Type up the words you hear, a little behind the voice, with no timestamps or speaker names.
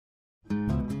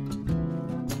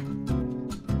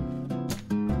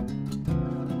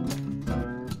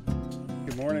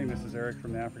This is Eric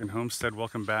from the African Homestead.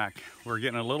 Welcome back. We're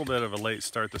getting a little bit of a late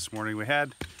start this morning. We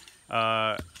had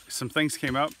some things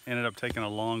came up, ended up taking a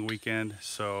long weekend,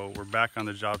 so we're back on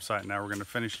the job site now. We're going to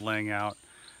finish laying out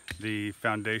the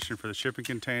foundation for the shipping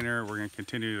container. We're going to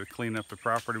continue to clean up the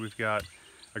property. We've got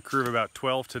a crew of about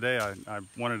 12 today. I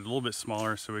wanted it a little bit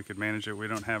smaller so we could manage it. We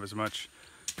don't have as much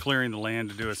clearing the land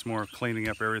to do. It's more of cleaning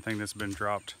up everything that's been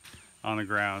dropped on the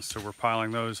ground. So we're piling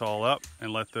those all up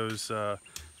and let those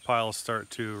piles start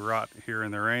to rot here in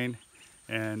the rain.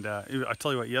 And I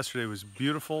tell you what, yesterday was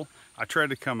beautiful. I tried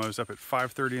to come, I was up at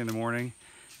 5:30 in the morning,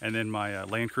 and then my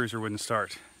Land Cruiser wouldn't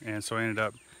start. And so I ended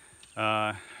up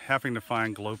having to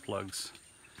find glow plugs.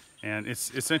 And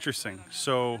it's interesting.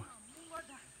 So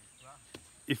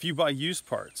if you buy used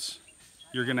parts,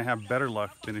 you're gonna have better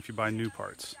luck than if you buy new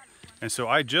parts. And so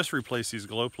I just replaced these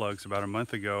glow plugs about a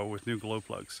month ago with new glow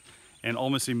plugs. And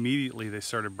almost immediately they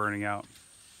started burning out.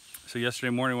 So yesterday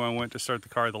morning when I went to start the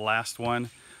car, the last one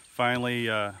finally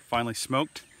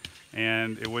smoked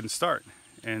and it wouldn't start.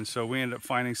 And so we ended up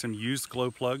finding some used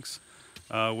glow plugs,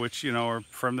 which, you know, are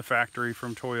from the factory,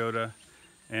 from Toyota,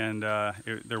 and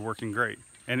they're working great.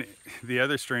 And the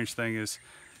other strange thing is,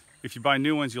 if you buy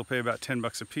new ones, you'll pay about 10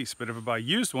 bucks a piece. But if you buy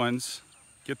used ones,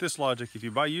 get this logic, if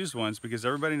you buy used ones, because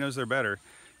everybody knows they're better,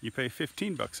 you pay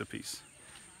 15 bucks a piece.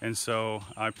 And so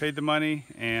I paid the money,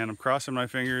 and I'm crossing my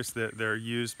fingers that they're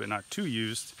used but not too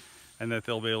used, and that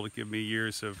they'll be able to give me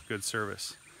years of good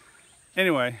service.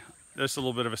 Anyway, that's a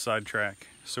little bit of a sidetrack.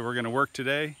 So we're gonna work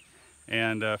today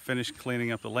and finish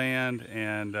cleaning up the land,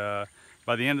 and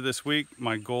by the end of this week,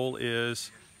 my goal is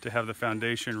to have the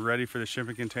foundation ready for the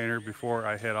shipping container before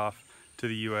I head off to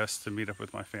the US to meet up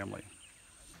with my family.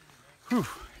 Whew,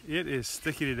 it is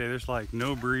sticky today. There's like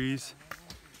no breeze,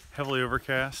 heavily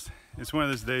overcast. It's one of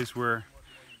those days where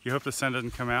you hope the sun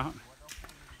doesn't come out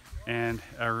and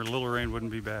a little rain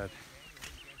wouldn't be bad.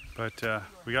 But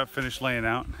we got finished laying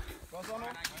out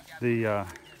the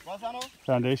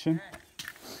foundation.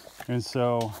 And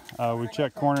so we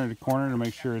checked corner to corner to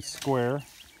make sure it's square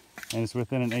and it's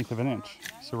within 1/8 of an inch.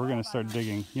 So we're gonna start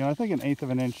digging. You know, I think 1/8 of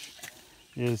an inch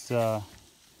is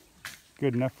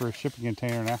good enough for a shipping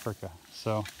container in Africa.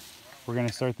 So we're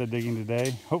gonna start the digging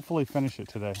today, hopefully finish it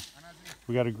today.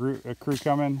 We got a crew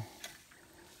coming,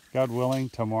 God willing,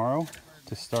 tomorrow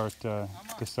to start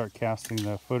casting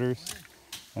the footers,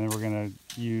 and then we're gonna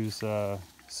use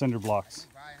cinder blocks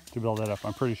to build that up.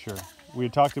 I'm pretty sure. We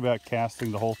had talked about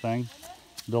casting the whole thing,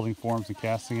 building forms and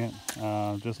casting it,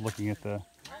 just looking at the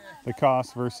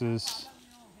cost versus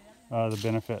the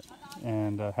benefit,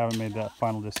 and haven't made that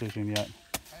final decision yet.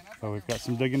 But we've got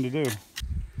some digging to do.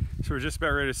 So we're just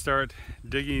about ready to start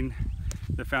digging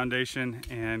the foundation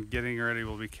and getting ready.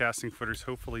 We'll be casting footers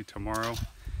hopefully tomorrow.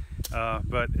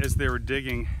 But as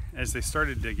they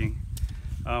started digging,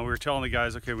 we were telling the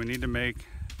guys, okay, we need to make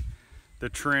the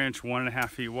trench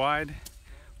 1.5 feet wide,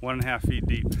 1.5 feet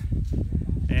deep.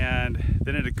 And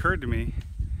then it occurred to me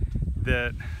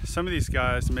that some of these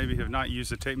guys maybe have not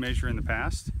used a tape measure in the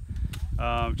past.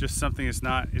 Just something it's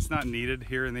not needed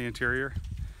here in the interior.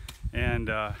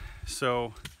 And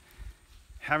so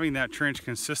having that trench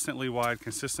consistently wide,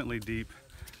 consistently deep,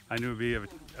 I knew would be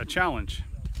a challenge.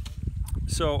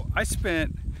 So I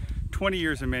spent 20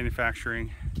 years in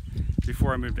manufacturing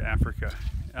before I moved to Africa.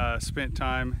 Spent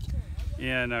time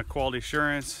in quality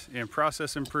assurance, in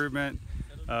process improvement,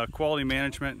 quality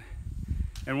management.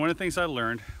 And one of the things I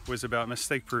learned was about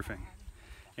mistake proofing.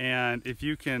 And if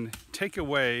you can take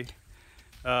away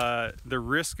the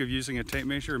risk of using a tape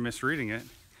measure or misreading it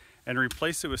and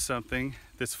replace it with something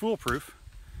that's foolproof,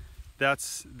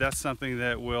 that's something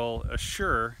that will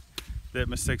assure that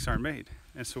mistakes aren't made.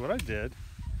 And so what I did,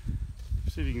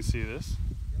 see if you can see this.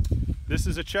 This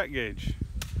is a check gauge.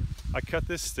 I cut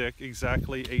this stick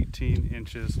exactly 18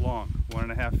 inches long,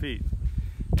 1.5 feet.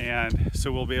 And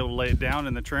so we'll be able to lay it down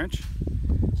in the trench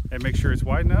and make sure it's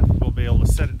wide enough. We'll be able to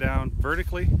set it down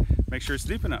vertically, make sure it's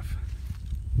deep enough.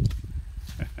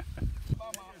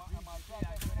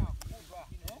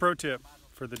 Pro tip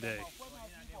for the day.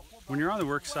 When you're on the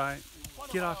work site,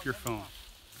 get off your phone.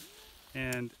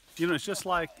 And you know, it's just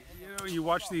like, you know, you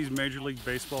watch these Major League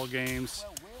Baseball games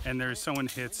and someone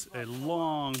hits a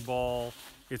long ball,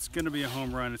 it's gonna be a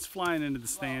home run, it's flying into the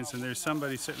stands, and there's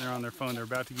somebody sitting there on their phone, they're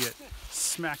about to get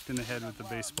smacked in the head with the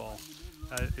baseball.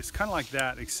 It's kind of like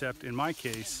that, except in my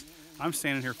case, I'm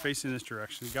standing here facing this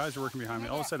direction, the guys are working behind me,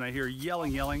 all of a sudden I hear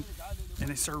yelling, and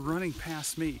they start running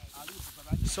past me.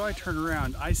 So I turn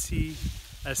around, I see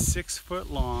a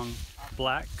 6-foot-long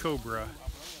black cobra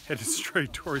headed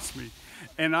straight towards me.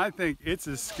 And I think it's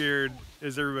as scared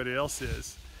as everybody else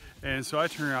is. And so I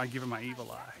turn around, I give it my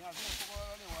evil eye.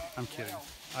 I'm kidding.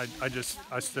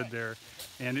 I stood there,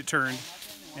 and it turned,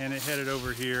 and it headed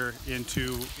over here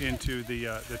into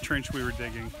the trench we were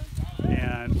digging.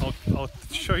 And I'll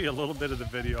show you a little bit of the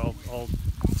video. I'll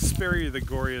spare you the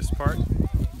goriest part,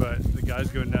 but the guys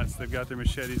go nuts. They've got their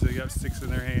machetes, they got sticks in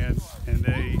their hands, and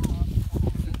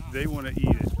they want to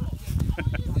eat it.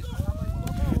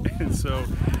 And so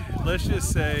let's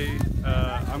just say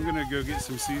I'm gonna go get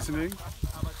some seasoning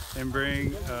and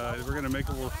bring, we're gonna make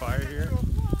a little fire here,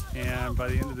 and by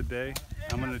the end of the day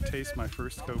I'm gonna taste my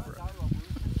first cobra.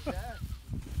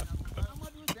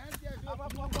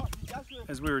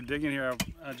 As we were digging here,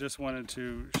 I just wanted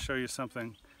to show you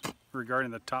something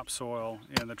regarding the topsoil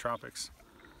in the tropics.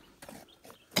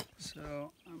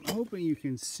 So I'm hoping you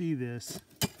can see this.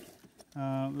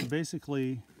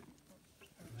 Basically,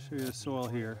 I'll show you the soil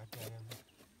here.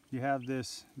 You have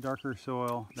this darker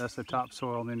soil, that's the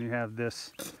topsoil, and then you have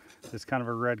this kind of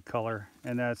a red color,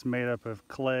 and that's made up of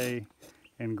clay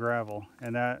and gravel,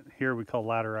 and that here we call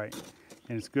laterite.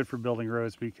 And it's good for building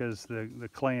roads because the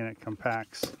clay in it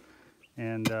compacts,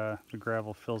 and the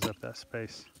gravel fills up that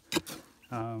space.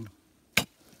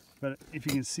 But if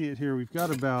you can see it here, we've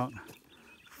got about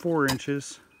 4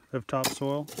 inches of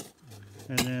topsoil,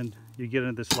 and then you get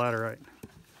into this laterite.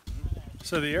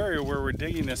 So the area where we're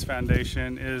digging this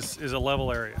foundation is a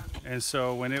level area, and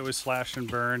so when it was slashed and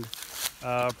burned,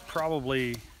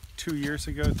 probably 2 years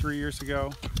ago, 3 years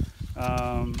ago,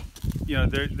 you know,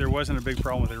 there wasn't a big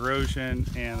problem with erosion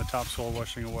and the topsoil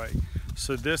washing away.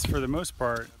 So this, for the most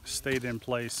part, stayed in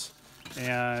place.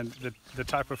 And the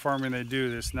type of farming they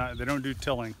do, they don't do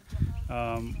tilling.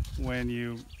 When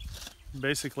you,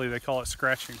 basically they call it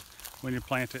scratching when you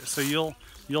plant it. So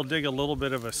you'll dig a little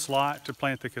bit of a slot to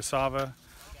plant the cassava,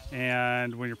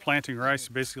 and when you're planting rice,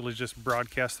 you basically just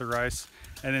broadcast the rice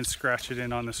and then scratch it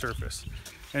in on the surface.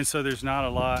 And so there's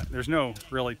no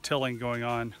really tilling going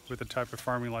on with the type of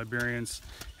farming Liberians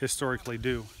historically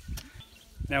do.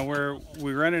 Now, where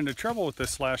we run into trouble with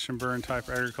this slash and burn type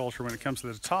of agriculture when it comes to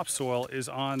the topsoil is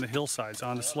on the hillsides,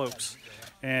 on the slopes.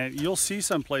 And you'll see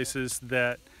some places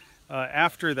that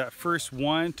after that first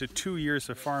 1 to 2 years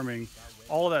of farming,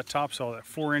 all of that topsoil, that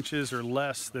 4 inches or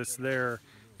less that's there,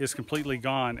 is completely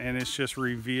gone, and it's just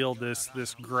revealed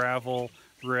this gravel,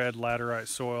 red laterite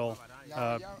soil.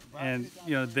 And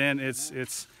you know, then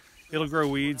it'll grow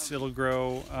weeds, it'll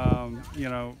grow you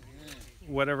know,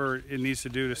 whatever it needs to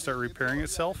do to start repairing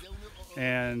itself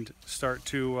and start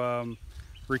to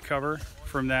recover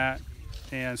from that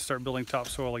and start building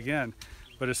topsoil again.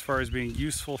 But as far as being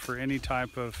useful for any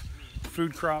type of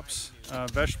food crops,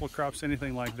 vegetable crops,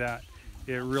 anything like that,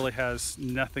 it really has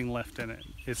nothing left in it.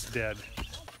 It's dead.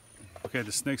 Okay,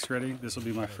 the snake's ready. This will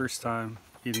be my first time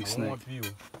eating snake.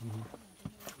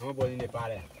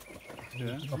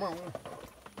 Yeah.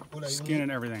 Skin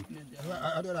and everything.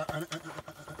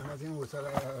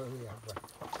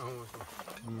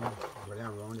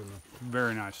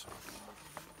 Very nice.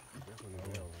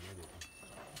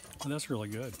 Well, that's really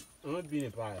good. I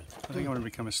think I'm going to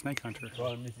become a snake hunter.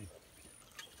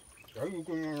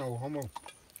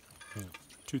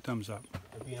 2 thumbs up.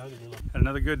 Had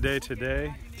another good day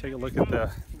today. Take a look at the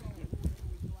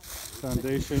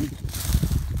foundation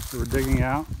that we're digging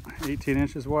out. 18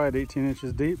 inches wide, 18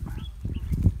 inches deep.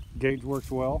 Gauge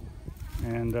worked well,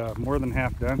 and more than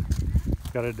half done.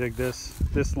 Got to dig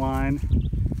this line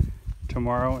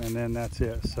tomorrow, and then that's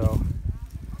it. So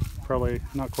probably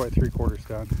not quite 3/4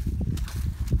 done.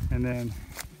 And then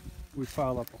we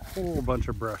piled up a whole bunch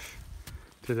of brush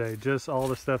today, just all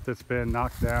the stuff that's been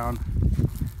knocked down.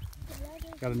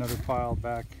 Got another pile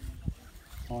back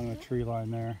along the tree line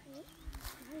there.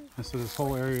 And so this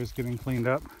whole area is getting cleaned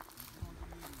up.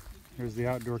 Here's the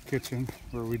outdoor kitchen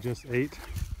where we just ate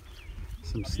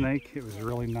some snake. It was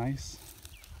really nice.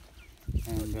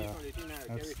 And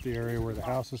that's the area where the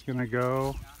house is going to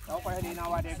go,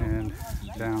 and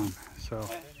down. So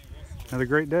another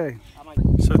great day.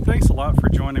 So thanks a lot for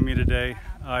joining me today.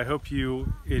 I hope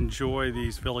you enjoy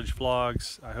these village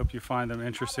vlogs. I hope you find them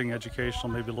interesting, educational,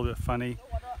 maybe a little bit funny,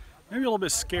 maybe a little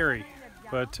bit scary,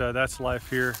 but that's life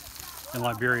here in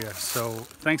Liberia. So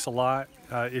thanks a lot.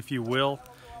 If you will,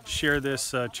 share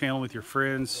this channel with your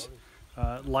friends.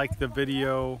 Like the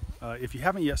video. If you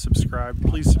haven't yet subscribed,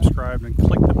 please subscribe and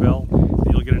click the bell, and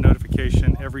you'll get a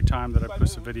notification every time that I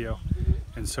post a video.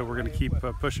 And so we're going to keep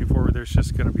pushing forward. There's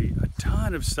just going to be a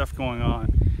ton of stuff going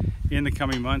on in the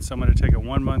coming months. I'm going to take a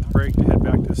 1-month break to head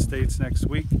back to the States next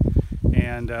week,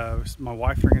 and my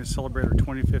wife and I are going to celebrate our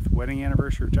 25th wedding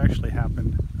anniversary, which actually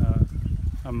happened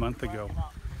a month ago.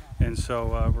 And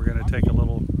so we're going to take a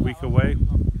little week away,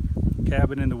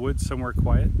 cabin in the woods somewhere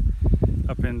quiet.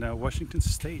 up in Washington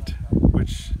State,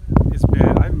 which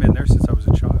I haven't been there since I was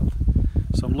a child.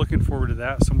 So I'm looking forward to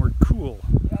that, somewhere cool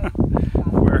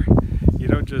where you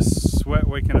don't just sweat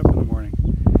waking up in the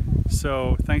morning.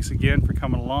 So thanks again for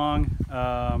coming along.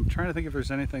 I'm trying to think if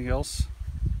there's anything else.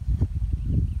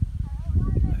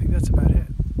 I think that's about it.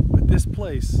 But this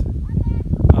place,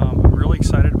 I'm really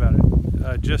excited about it.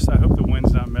 I hope the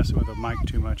wind's not messing with the mic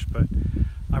too much, but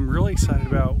I'm really excited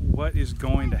about what is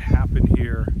going to happen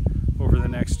here over the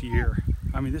next year.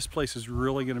 I mean, this place is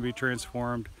really going to be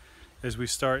transformed as we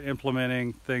start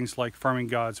implementing things like farming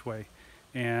God's way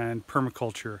and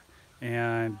permaculture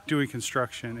and doing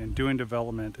construction and doing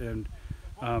development and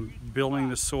building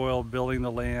the soil, building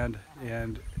the land,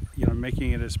 and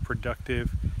making it as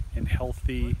productive and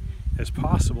healthy as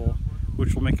possible,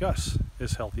 which will make us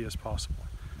as healthy as possible.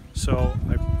 So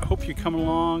I hope you come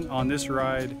along on this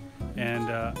ride, and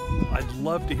I'd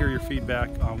love to hear your feedback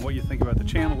on what you think about the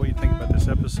channel, what you think about this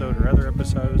episode or other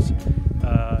episodes.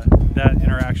 That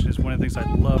interaction is one of the things I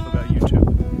love about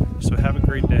YouTube. So have a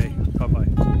great day.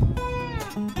 Bye-bye.